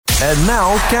And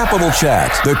now, Capital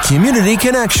Chat, the community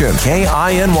connection,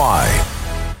 KINY.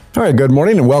 All right, good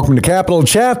morning and welcome to Capital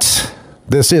Chat.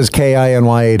 This is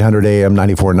KINY 800 AM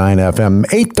 94.9 FM.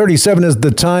 8:37 is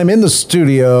the time. In the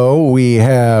studio, we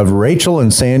have Rachel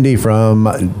and Sandy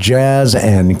from Jazz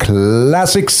and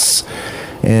Classics.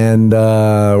 And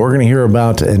we're going to hear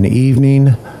about an evening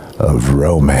of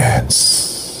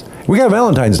romance. We got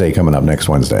Valentine's Day coming up next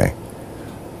Wednesday.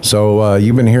 So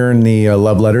you've been hearing the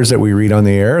love letters that we read on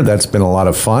the air. That's been a lot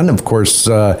of fun. Of course,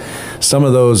 some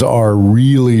of those are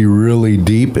really, really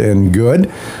deep and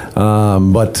good.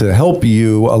 But to help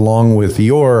you along with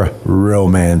your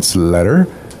romance letter,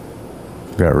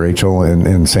 we've got Rachel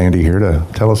and Sandy here to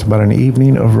tell us about an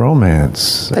evening of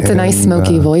romance. That's a nice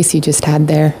smoky voice you just had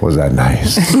there. Was that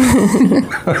nice?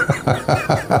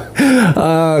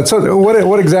 So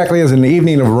what exactly is an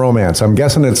evening of romance? I'm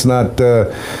guessing it's not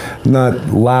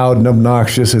loud and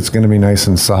obnoxious. It's going to be nice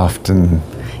and soft and...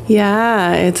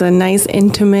 Yeah, it's a nice,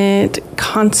 intimate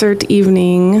concert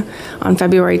evening on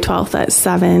February 12th at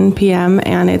 7 p.m.,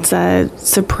 and it's a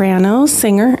soprano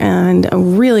singer and a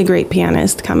really great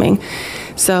pianist coming.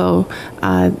 So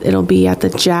it'll be at the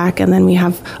Jack, and then we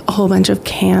have a whole bunch of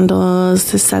candles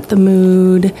to set the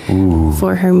mood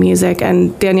for her music.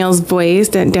 And Danielle's voice,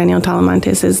 Danielle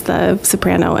Talamantes, is the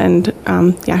soprano, and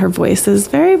her voice is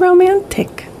very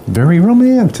romantic. Very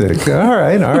romantic. All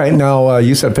right. Now,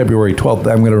 you said February 12th.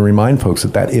 I'm going to remind folks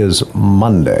that is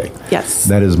Monday. Yes.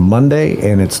 That is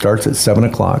Monday, and it starts at 7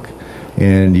 o'clock.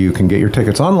 And you can get your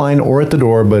tickets online or at the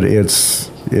door, but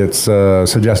it's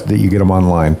suggested that you get them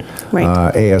online. Right.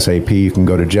 ASAP. You can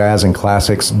go to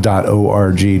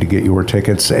jazzandclassics.org to get your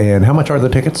tickets. And how much are the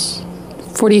tickets?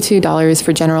 $42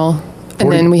 for general.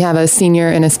 And then we have a senior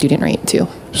and a student rate, too.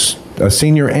 A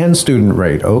senior and student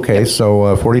rate. Okay, yep.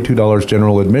 So $42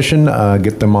 general admission.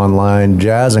 Get them online,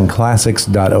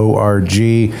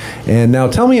 jazzandclassics.org. And now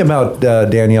tell me about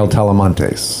Danielle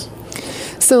Talamantes.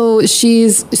 So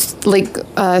she's, like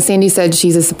Sandy said,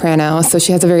 she's a soprano, so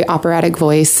she has a very operatic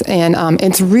voice, and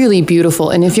it's really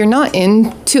beautiful. And if you're not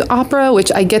into opera,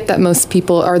 which I get that most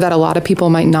people, or that a lot of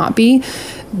people might not be,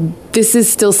 this is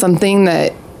still something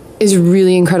that is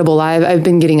really incredible live. I've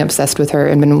been getting obsessed with her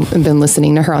and been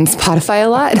listening to her on Spotify a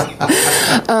lot.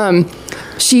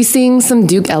 She sings some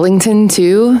Duke Ellington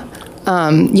too.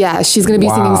 She's going to be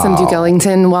singing some Duke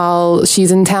Ellington while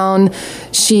she's in town.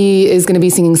 She is going to be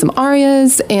singing some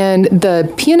arias, and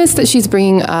the pianist that she's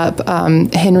bringing up,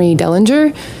 Henry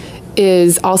Dellinger,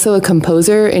 is also a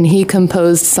composer, and he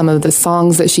composed some of the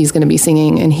songs that she's going to be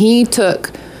singing, and he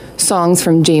took songs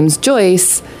from James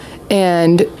Joyce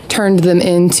and turned them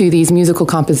into these musical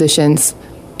compositions,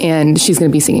 and she's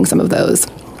going to be singing some of those.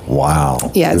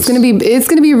 Wow. Yeah, it's going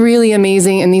to be really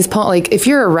amazing. And these if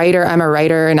you're a writer, I'm a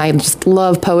writer, and I just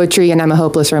love poetry, and I'm a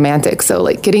hopeless romantic. So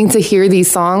getting to hear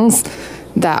these songs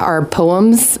that are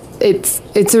poems, it's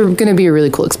going to be a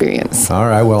really cool experience. All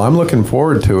right. Well, I'm looking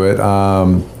forward to it.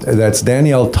 That's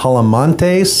Danielle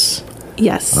Talamantes.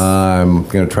 Yes. I'm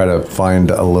going to try to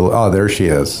find a little... Oh, there she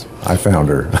is. I found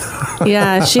her.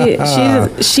 Yeah, she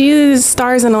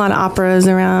stars in a lot of operas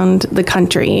around the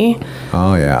country.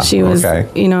 Oh, yeah. She was,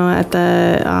 at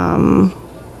the... I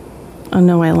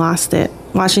lost it.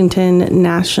 Washington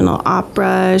National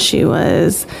Opera. She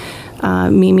was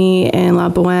Mimi in La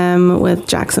Boheme with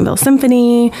Jacksonville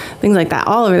Symphony, things like that,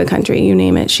 all over the country. You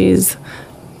name it, she's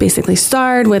basically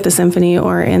starred with the symphony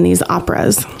or in these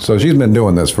operas. So she's been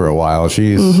doing this for a while.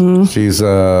 She's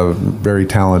very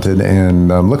talented, and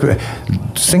look at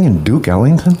singing Duke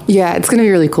Ellington. Yeah, it's going to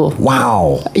be really cool.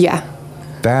 Wow. Yeah.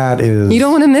 That is... You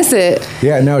don't want to miss it.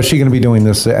 Yeah, now is she going to be doing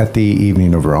this at the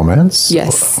Evening of Romance?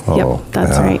 Yes. Yep,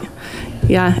 that's right.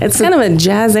 Yeah, it's kind of a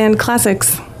jazz and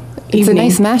classics It's evening. a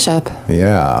nice mashup.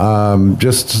 Yeah,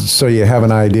 just so you have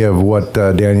an idea of what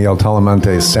Danielle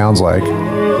Talamantes sounds like.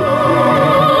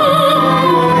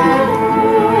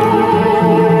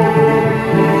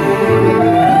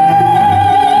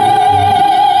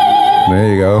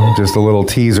 There you go. Just a little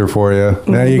teaser for you.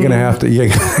 Now you're gonna have to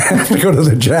go to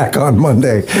the Jack on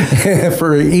Monday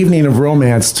for an Evening of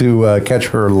Romance to catch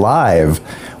her live.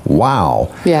 Wow.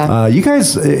 Yeah. You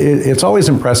guys, it's always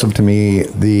impressive to me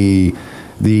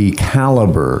the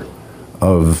caliber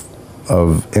of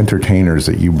entertainers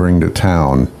that you bring to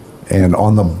town, and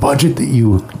on the budget that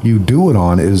you do it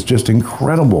on is just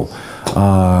incredible.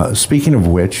 Speaking of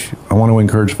which, I want to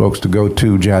encourage folks to go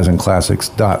to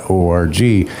jazzandclassics.org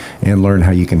and learn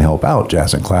how you can help out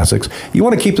Jazz and Classics. You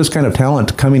want to keep this kind of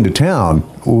talent coming to town,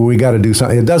 we got to do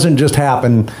something. It doesn't just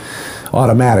happen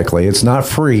automatically. It's not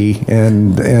free,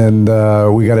 and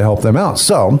we got to help them out.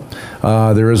 So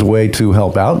there is a way to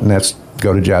help out, and that's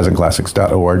go to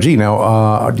jazzandclassics.org.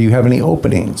 Now, do you have any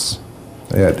openings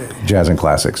at Jazz and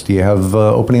Classics? Do you have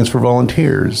openings for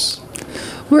volunteers?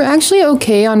 We're actually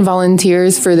okay on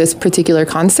volunteers for this particular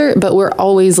concert, but we're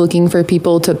always looking for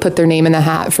people to put their name in the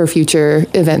hat for future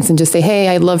events and just say, hey,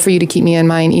 I'd love for you to keep me in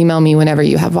mind. Email me whenever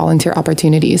you have volunteer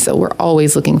opportunities. So we're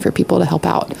always looking for people to help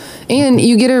out. And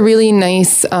you get a really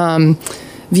nice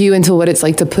view into what it's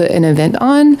like to put an event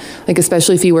on, like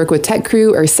especially if you work with tech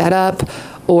crew or setup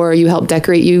or you help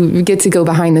decorate, you get to go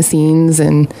behind the scenes.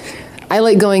 And I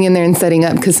like going in there and setting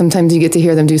up because sometimes you get to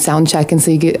hear them do sound check, and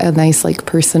so you get a nice like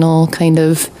personal kind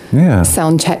of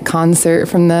sound check concert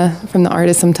from the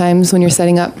artist sometimes when you're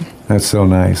setting up. That's so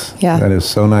nice. Yeah. That is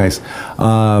so nice.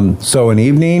 So an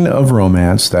evening of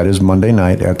romance, that is Monday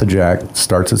night at the Jack,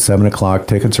 starts at 7 o'clock.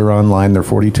 Tickets are online. They're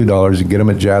 $42. You get them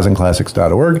at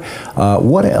jazzandclassics.org.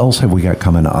 What else have we got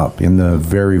coming up in the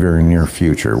very, very near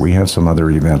future? We have some other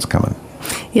events coming.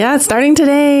 Yeah, starting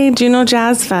today, Juneau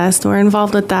Jazz Fest. We're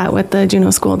involved with that with the Juneau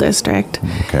School District.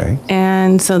 Okay.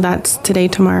 And so that's today,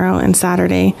 tomorrow, and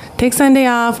Saturday. Take Sunday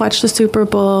off, watch the Super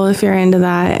Bowl if you're into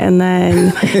that, and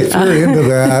then... if you're into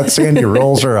that, Sandy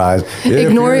rolls her eyes.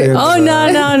 Ignore it. Oh, no,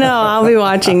 I'll be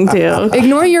watching too.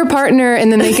 Ignore your partner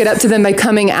and then make it up to them by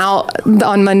coming out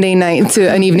on Monday night to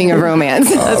an evening of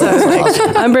romance. That's what I was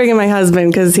like. I'm bringing my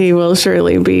husband because he will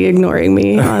surely be ignoring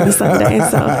me on Sunday,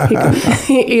 so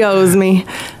he owes me.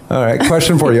 All right.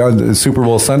 Question for you. On Super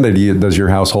Bowl Sunday, does your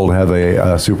household have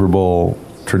a Super Bowl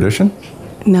tradition?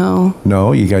 No.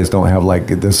 No, you guys don't have like,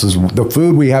 this is the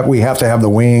food we have to have the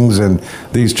wings and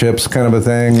these chips kind of a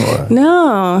thing?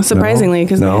 No, surprisingly,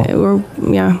 because we're.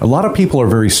 A lot of people are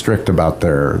very strict about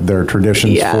their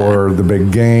traditions for the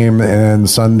big game and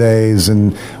Sundays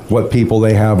and what people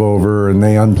they have over, and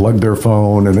they unplug their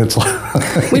phone, and it's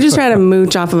like... We just try to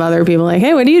mooch off of other people, like,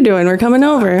 hey, what are you doing? We're coming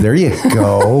over. There you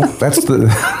go. That's the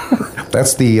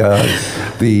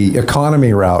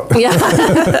economy route. Yeah.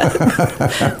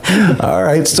 All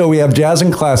right. So we have Jazz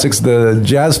and Classics, the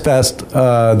Jazz Fest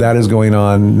that is going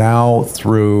on now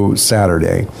through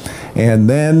Saturday, and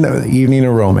then Evening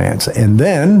of Romance, and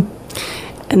then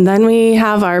we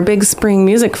have our big spring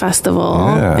music festival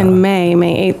in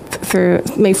May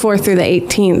 4th through the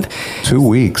 18th. 2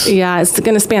 weeks. Yeah, it's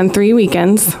going to span 3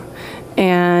 weekends,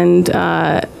 and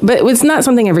but it's not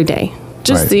something every day.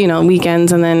 Just,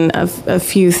 weekends, and then a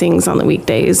few things on the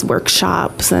weekdays,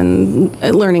 workshops and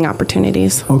learning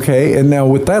opportunities. Okay. And now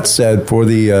with that said, for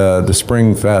the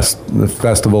Spring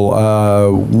Festival,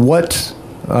 which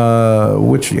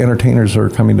entertainers are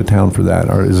coming to town for that?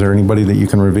 Or is there anybody that you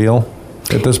can reveal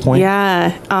at this point?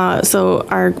 Yeah. So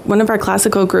one of our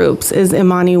classical groups is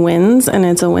Imani Winds, and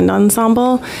it's a wind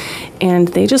ensemble, and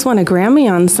they just won a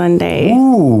Grammy on Sunday.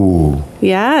 Ooh.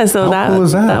 Yeah, so How cool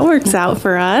is that? That works out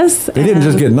for us. They didn't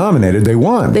just get nominated, they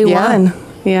won. They won.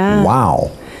 Yeah. Wow.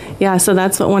 Yeah, so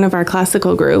that's one of our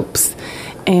classical groups.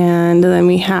 And then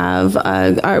we have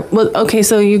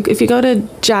so if you go to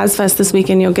Jazz Fest this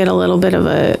weekend, you'll get a little bit of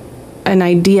an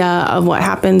idea of what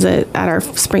happens at our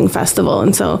spring festival.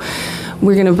 And so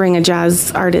we're going to bring a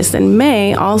jazz artist in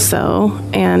May also,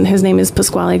 and his name is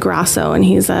Pasquale Grasso, and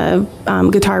he's a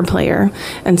guitar player.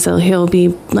 And so he'll be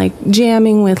like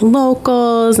jamming with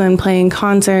locals and playing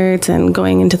concerts and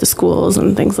going into the schools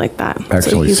and things like that.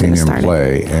 Actually seen him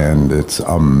play, and it's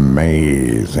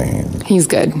amazing. He's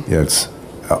good. It's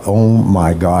oh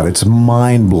my God, it's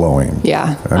mind-blowing.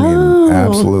 Yeah. I mean,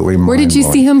 absolutely mind-blowing. Where did you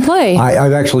see him play?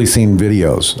 I've actually seen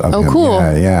videos of him. Oh, cool.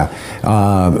 Yeah.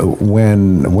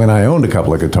 When I owned a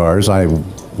couple of guitars, I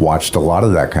watched a lot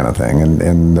of that kind of thing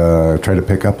and tried to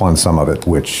pick up on some of it,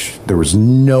 which there was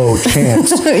no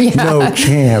chance, no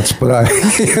chance. But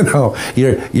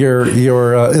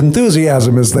your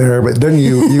enthusiasm is there. But then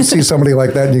you see somebody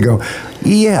like that and you go,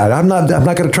 yeah, I'm not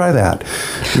going to try that.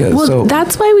 Yeah, well,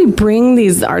 that's why we bring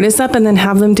these artists up and then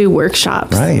have them do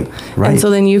workshops. Right. And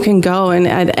so then you can go and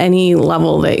at any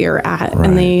level that you're at,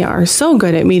 and they are so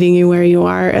good at meeting you where you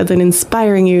are and then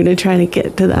inspiring you to try to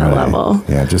get to that level.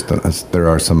 Yeah, there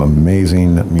are some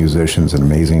amazing musicians and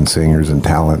amazing singers and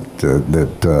talent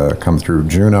that come through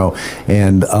Juneau,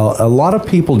 and a lot of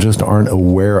people just aren't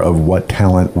aware of what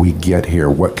talent we get here,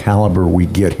 what caliber we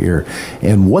get here,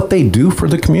 and what they do for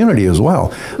the community as well.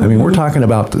 I mean, we're talking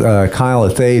about Kyle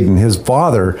Athade and his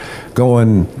father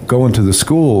going to the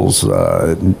schools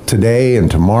today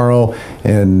and tomorrow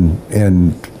and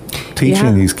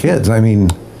teaching these kids. I mean,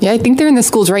 yeah, I think they're in the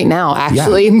schools right now,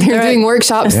 actually. Yeah. They're doing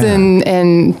workshops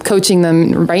and coaching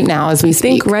them right now as we speak.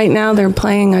 I think right now they're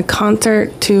playing a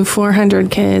concert to 400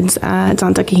 kids at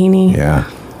Santa Kahini.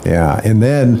 Yeah. And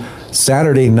then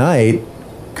Saturday night,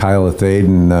 Kyle Athade,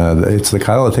 and it's the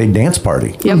Kyle Athade dance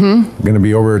party. Yep. Going to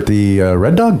be over at the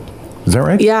Red Dog. Is that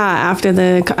right? Yeah, after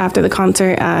the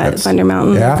concert at Thunder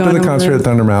Mountain. After the concert at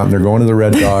Thunder Mountain, they're going to the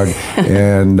Red Dog,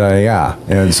 and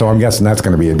so I'm guessing that's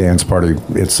going to be a dance party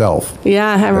itself.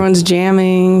 Yeah, everyone's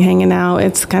jamming, hanging out.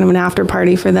 It's kind of an after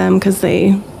party for them because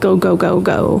they go.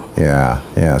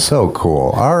 Yeah, so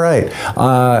cool. All right,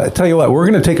 tell you what, we're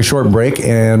going to take a short break,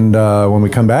 and when we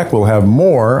come back, we'll have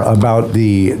more about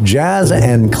the Jazz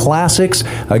and Classics.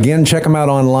 Again, check them out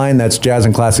online. That's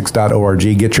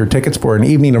jazzandclassics.org. Get your tickets for an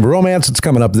evening of romance. It's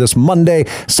coming up this Monday,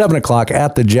 7 o'clock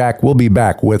at the Jack. We'll be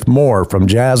back with more from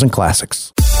Jazz and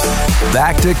Classics.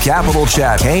 Back to Capital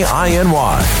Chat,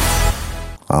 KINY.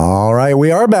 All right,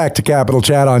 we are back to Capital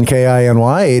Chat on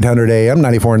KINY, 800 AM,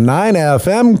 94.9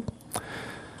 FM.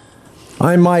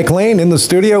 I'm Mike Lane. In the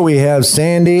studio, we have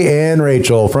Sandy and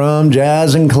Rachel from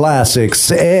Jazz and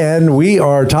Classics, and we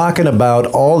are talking about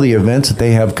all the events that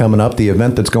they have coming up. The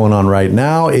event that's going on right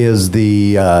now is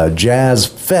the Jazz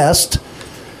Fest,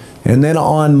 and then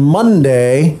on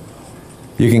Monday,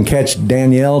 you can catch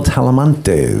Danielle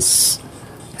Talamantes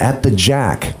at the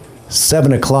Jack,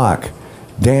 7 o'clock.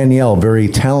 Danielle, very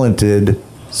talented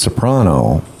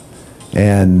soprano,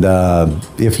 and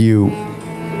if you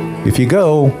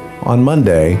go on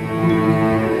Monday,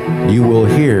 you will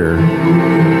hear.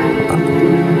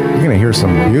 You're going to hear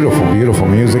some beautiful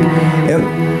music. And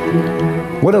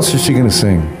what else is she going to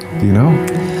sing? Do you know?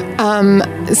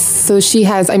 So she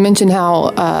has. I mentioned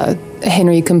how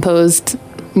Henry composed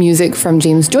music from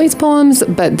James Joyce poems,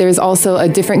 but there's also a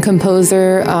different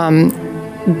composer.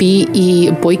 B.E.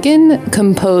 Boykin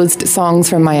composed songs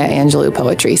from Maya Angelou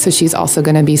poetry, so she's also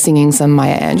going to be singing some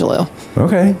Maya Angelou.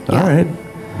 Okay, all right.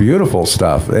 Beautiful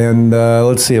stuff. And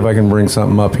let's see if I can bring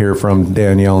something up here from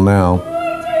Danielle now.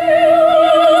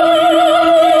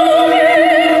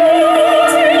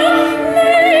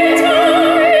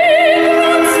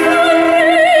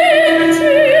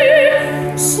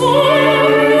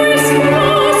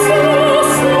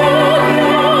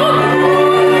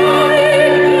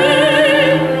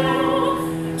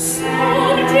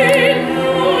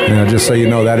 Just so you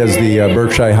know, that is the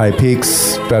Berkshire High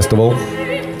Peaks Festival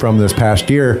from this past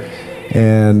year,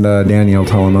 and Danielle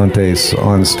Talamantes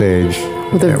on stage.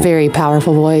 With a very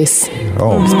powerful voice.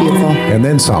 Oh, it's beautiful. And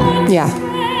then some. Yeah.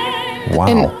 Wow.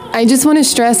 And I just want to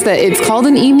stress that it's called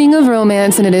an evening of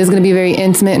romance, and it is going to be very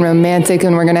intimate and romantic,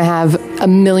 and we're going to have a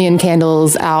million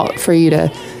candles out for you to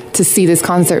see this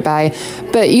concert by.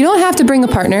 But you don't have to bring a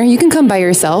partner. You can come by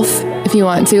yourself if you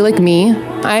want to, like me.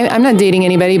 I'm not dating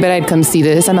anybody, but I'd come see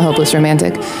this. I'm a hopeless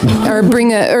romantic. or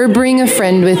bring a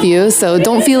friend with you. So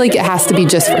don't feel like it has to be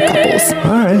just for couples.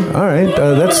 All right.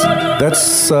 That's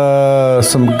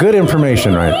some good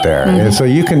information right there. Mm-hmm. And so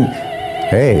you can.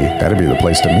 Hey, that'd be the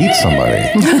place to meet somebody.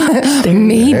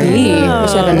 Maybe. We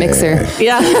should have a mixer.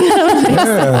 Yeah.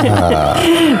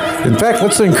 In fact,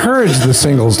 let's encourage the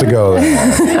singles to go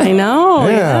there. I know.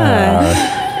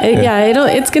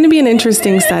 It's going to be an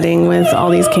interesting setting with all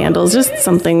these candles. Just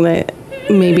something that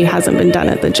maybe hasn't been done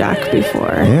at the Jack before.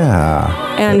 Yeah.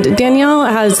 And Danielle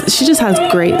she just has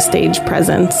great stage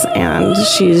presence, and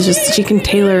she can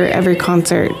tailor every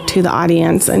concert to the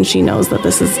audience, and she knows that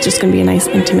this is just going to be a nice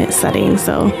intimate setting.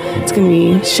 So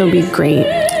she'll be great.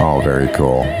 Oh, very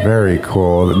cool. Very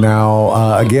cool.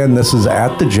 Now, again, this is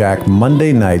at the Jack,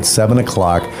 Monday night, 7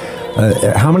 o'clock.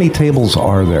 How many tables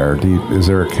are there? Is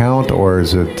there a count, or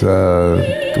is it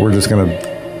we're just going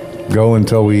to go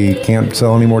until we can't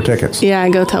sell any more tickets? Yeah,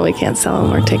 go till we can't sell any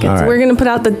more tickets. Right. We're going to put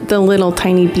out the little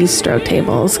tiny bistro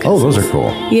tables. Oh, those are cool.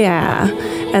 Yeah.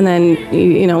 And then,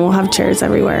 we'll have chairs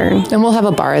everywhere. And we'll have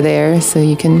a bar there, so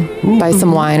you can buy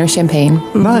some wine or champagne.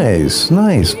 Mm-hmm.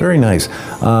 Nice. Very nice.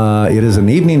 It is an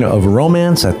evening of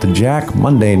romance at the Jack,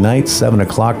 Monday night, 7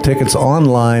 o'clock. Tickets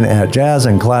online at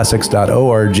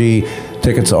jazzandclassics.org.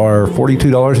 Tickets are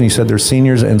 $42, and you said there's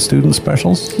seniors and student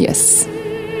specials? Yes.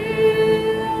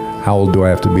 How old do I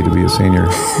have to be a senior?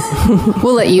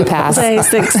 We'll let you pass. Say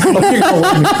 16.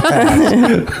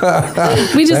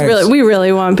 We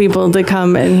really want people to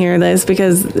come and hear this,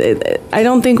 because I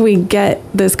don't think we get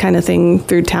this kind of thing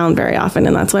through town very often,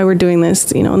 and that's why we're doing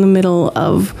this, in the middle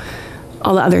of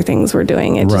all the other things we're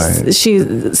doing.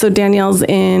 So Danielle's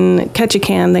in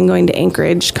Ketchikan, then going to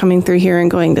Anchorage, coming through here and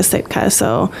going to Sitka.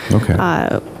 So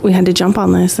we had to jump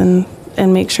on this and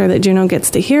make sure that Juneau gets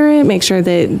to hear it, make sure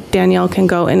that Danielle can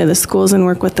go into the schools and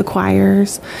work with the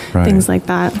choirs, things like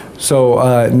that. So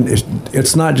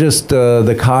it's not just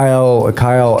the Kyle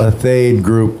Athade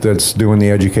group that's doing the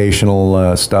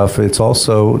educational stuff. It's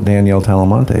also Danielle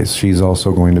Talamantes. She's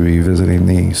also going to be visiting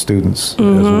the students as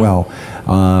well.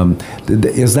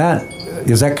 Is that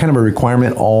is that kind of a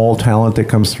requirement? All talent that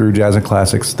comes through Jazz and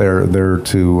Classics, they're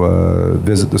to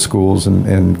visit the schools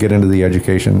and get into the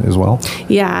education as well?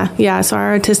 Yeah. So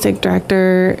our artistic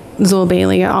director, Zoe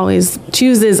Bailey, always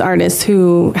chooses artists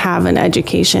who have an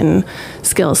education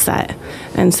skill set.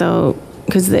 And so,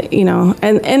 because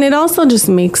and it also just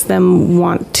makes them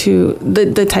want to,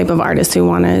 the type of artists who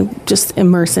want to just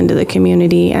immerse into the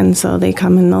community. And so they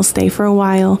come and they'll stay for a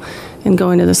while and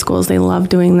go into the schools. They love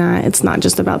doing that. It's not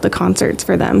just about the concerts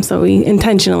for them. So we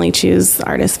intentionally choose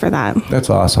artists for that. That's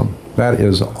awesome. That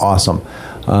is awesome.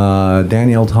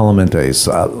 Danielle Talamentes,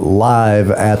 live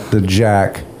at the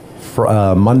Jack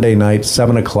Monday night,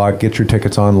 7 o'clock. Get your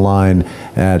tickets online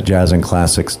at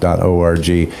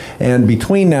jazzandclassics.org. And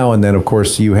between now and then, of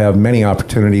course, you have many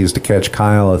opportunities to catch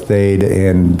Kyle Athade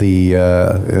and the,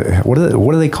 what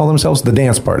do they call themselves? The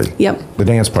dance party. Yep. The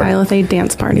dance party. Kyle Athade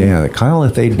dance party. Yeah, the Kyle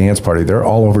Athade dance party. They're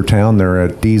all over town. They're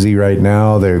at DZ right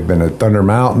now. They've been at Thunder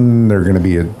Mountain. They're going to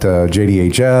be at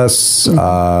JDHS.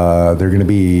 They're going to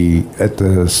be at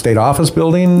the state office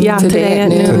building. Yeah, today at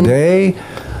noon. Today.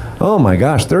 Oh my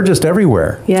gosh, they're just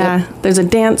everywhere. Yeah, there's a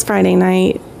dance Friday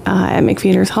night at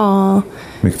McFeeters Hall.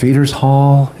 McFeeters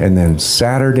Hall, and then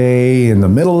Saturday in the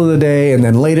middle of the day, and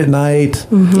then late at night.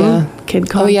 Mm-hmm. Yeah,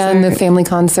 kid concert. Oh yeah, and the family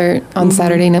concert on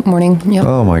Saturday morning. Yep.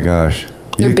 Oh my gosh.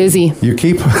 They're busy. You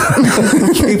keep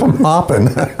them hopping.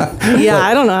 Yeah,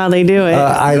 I don't know how they do it.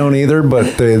 I don't either,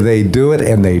 but they do it,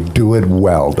 and they do it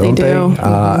well, don't they?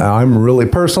 I'm really,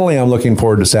 personally, I'm looking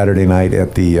forward to Saturday night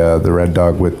at the Red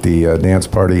Dog with the dance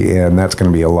party, and that's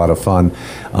going to be a lot of fun.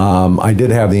 I did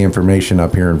have the information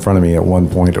up here in front of me at one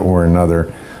point or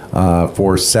another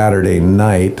for Saturday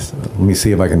night. Let me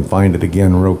see if I can find it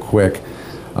again real quick.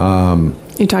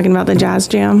 You're talking about the Jazz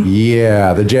Jam?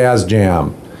 Yeah, the Jazz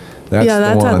Jam. That's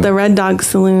at the Red Dog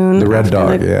Saloon. The Red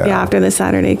Dog, yeah. Yeah, after the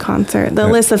Saturday concert. The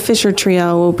Alyssa Fisher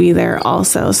Trio will be there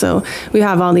also. So we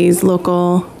have all these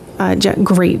local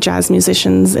great jazz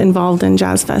musicians involved in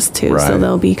Jazz Fest too. Right. So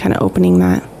they'll be kind of opening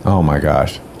that. Oh my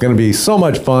gosh. Going to be so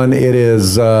much fun. It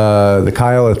is the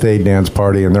Kyle Athade dance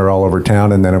party, and they're all over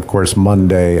town. And then, of course,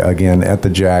 Monday again at the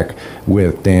Jack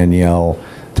with Danielle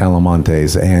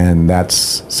Talamontes, and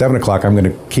that's 7 o'clock. I'm going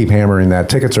to keep hammering that.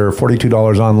 Tickets are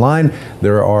 $42 online.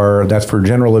 That's for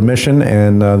general admission,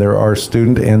 and there are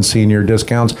student and senior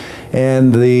discounts.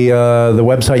 And the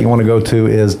website you want to go to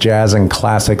is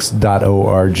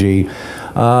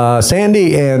jazzandclassics.org.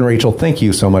 Sandy and Rachel, thank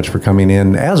you so much for coming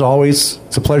in. As always,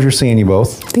 it's a pleasure seeing you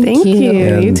both. Thank you.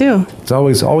 And you too. It's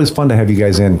always fun to have you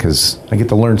guys in, because I get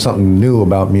to learn something new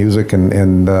about music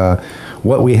and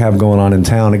what we have going on in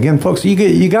town. Again, folks,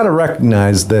 you got to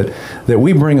recognize that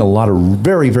we bring a lot of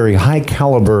very, very high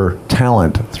caliber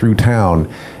talent through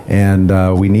town, and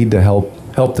we need to help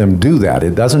them do that.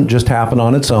 It doesn't just happen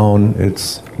on its own.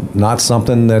 It's not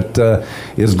something that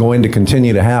is going to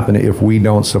continue to happen if we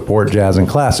don't support Jazz and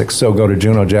Classics. So go to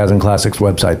Juneau Jazz and Classics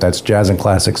website. That's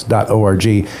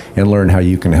jazzandclassics.org, and learn how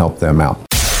you can help them out.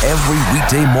 Every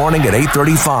weekday morning at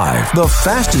 8:35, the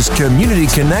fastest community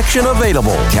connection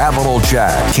available. Capital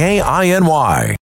Chat, KINY.